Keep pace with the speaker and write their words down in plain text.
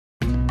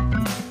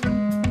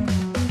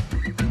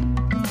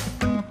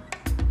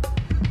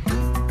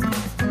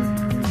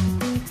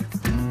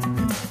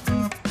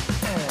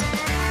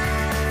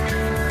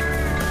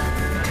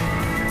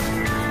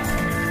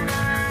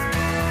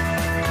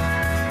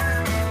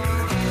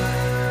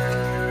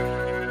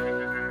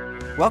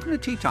Welcome to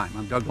Tea Time.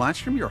 I'm Doug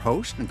Landstrom, your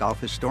host and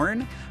golf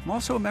historian. I'm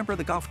also a member of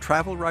the Golf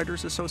Travel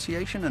Writers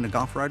Association and the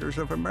Golf Writers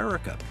of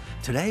America.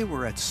 Today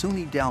we're at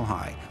SUNY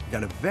Delhi. We've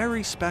got a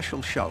very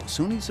special show.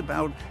 SUNY's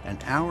about an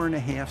hour and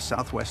a half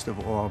southwest of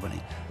Albany.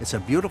 It's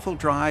a beautiful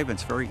drive and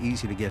it's very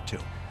easy to get to.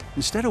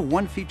 Instead of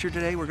one feature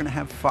today, we're going to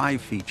have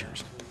 5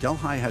 features.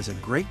 Delhi has a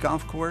great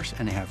golf course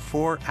and they have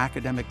 4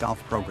 academic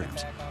golf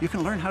programs. You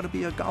can learn how to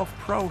be a golf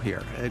pro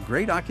here, a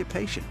great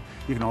occupation.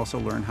 You can also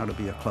learn how to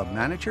be a club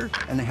manager,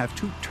 and they have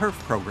 2 turf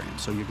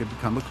programs, so you could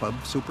become a club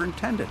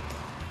superintendent.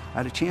 I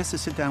had a chance to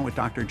sit down with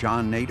Dr.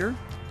 John Nader.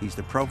 He's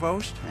the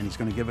provost, and he's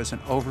going to give us an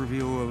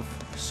overview of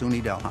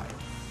SUNY Delhi.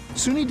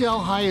 SUNY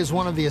Delhi is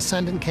one of the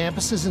ascendant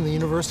campuses in the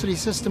university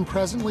system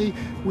presently.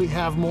 We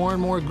have more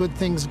and more good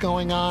things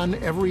going on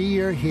every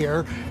year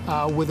here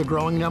with a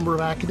growing number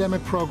of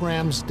academic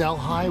programs.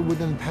 Delhi,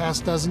 within the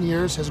past dozen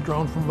years, has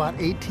grown from about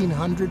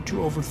 1,800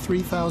 to over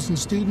 3,000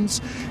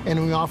 students,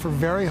 and we offer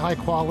very high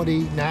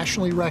quality,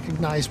 nationally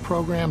recognized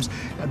programs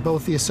at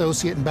both the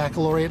associate and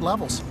baccalaureate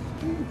levels.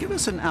 Give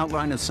us an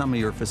outline of some of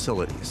your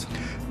facilities.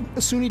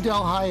 SUNY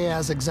Delhi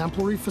has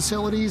exemplary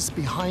facilities.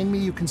 Behind me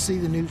you can see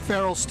the new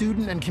Farrell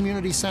Student and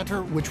Community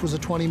Center, which was a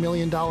 $20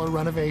 million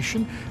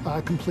renovation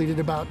completed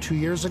about 2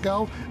 years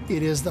ago.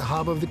 It is the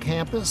hub of the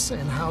campus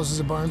and houses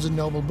a Barnes &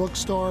 Noble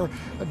bookstore,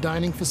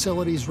 dining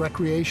facilities,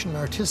 recreation and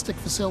artistic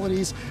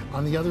facilities.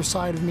 On the other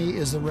side of me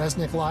is the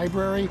Resnick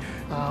Library,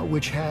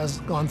 which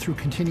has gone through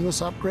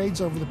continuous upgrades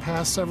over the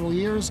past several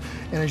years.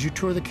 And as you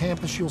tour the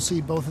campus, you'll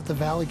see both at the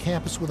Valley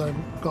campus with our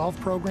golf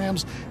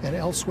programs and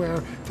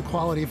elsewhere the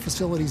quality of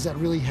facilities that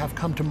really have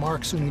come to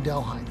mark SUNY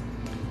Delhi.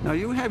 Now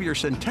you have your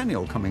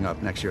centennial coming up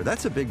next year.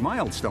 That's a big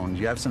milestone. Do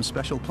you have some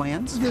special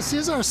plans? This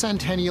is our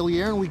centennial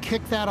year, and we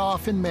kick that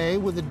off in May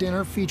with a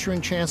dinner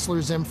featuring Chancellor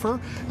Zimpher,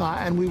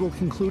 and we will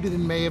conclude it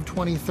in May of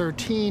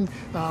 2013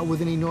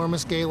 with an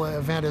enormous gala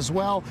event as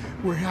well.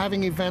 We're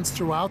having events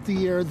throughout the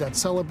year that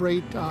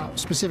celebrate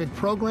specific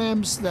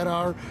programs that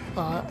are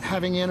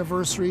having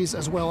anniversaries,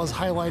 as well as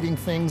highlighting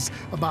things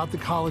about the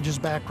college's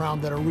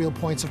background that are real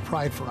points of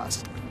pride for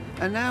us.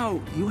 And now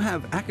you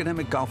have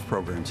academic golf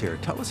programs here.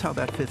 Tell us how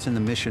that fits in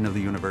the mission of the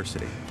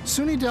university.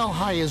 SUNY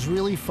Delhi is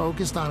really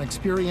focused on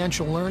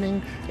experiential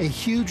learning. A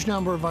huge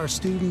number of our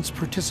students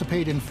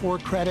participate in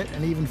 4-credit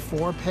and even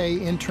 4-pay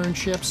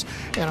internships,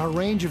 and our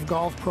range of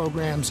golf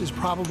programs is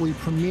probably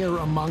premier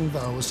among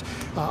those.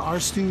 Our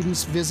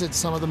students visit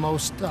some of the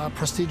most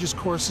prestigious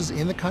courses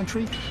in the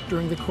country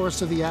during the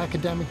course of the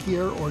academic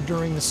year or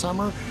during the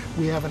summer.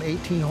 We have an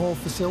 18-hole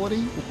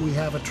facility. We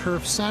have a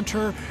turf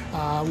center.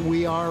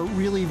 We are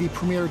really the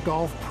premier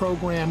golf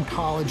program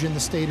college in the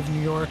state of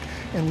New York,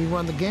 and we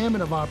run the gamut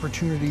of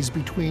opportunities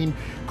between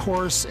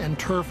course and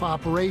turf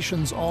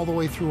operations all the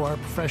way through our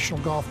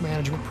professional golf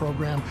management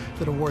program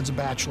that awards a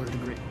bachelor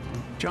degree.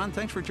 John,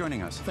 thanks for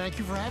joining us. Thank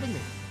you for having me.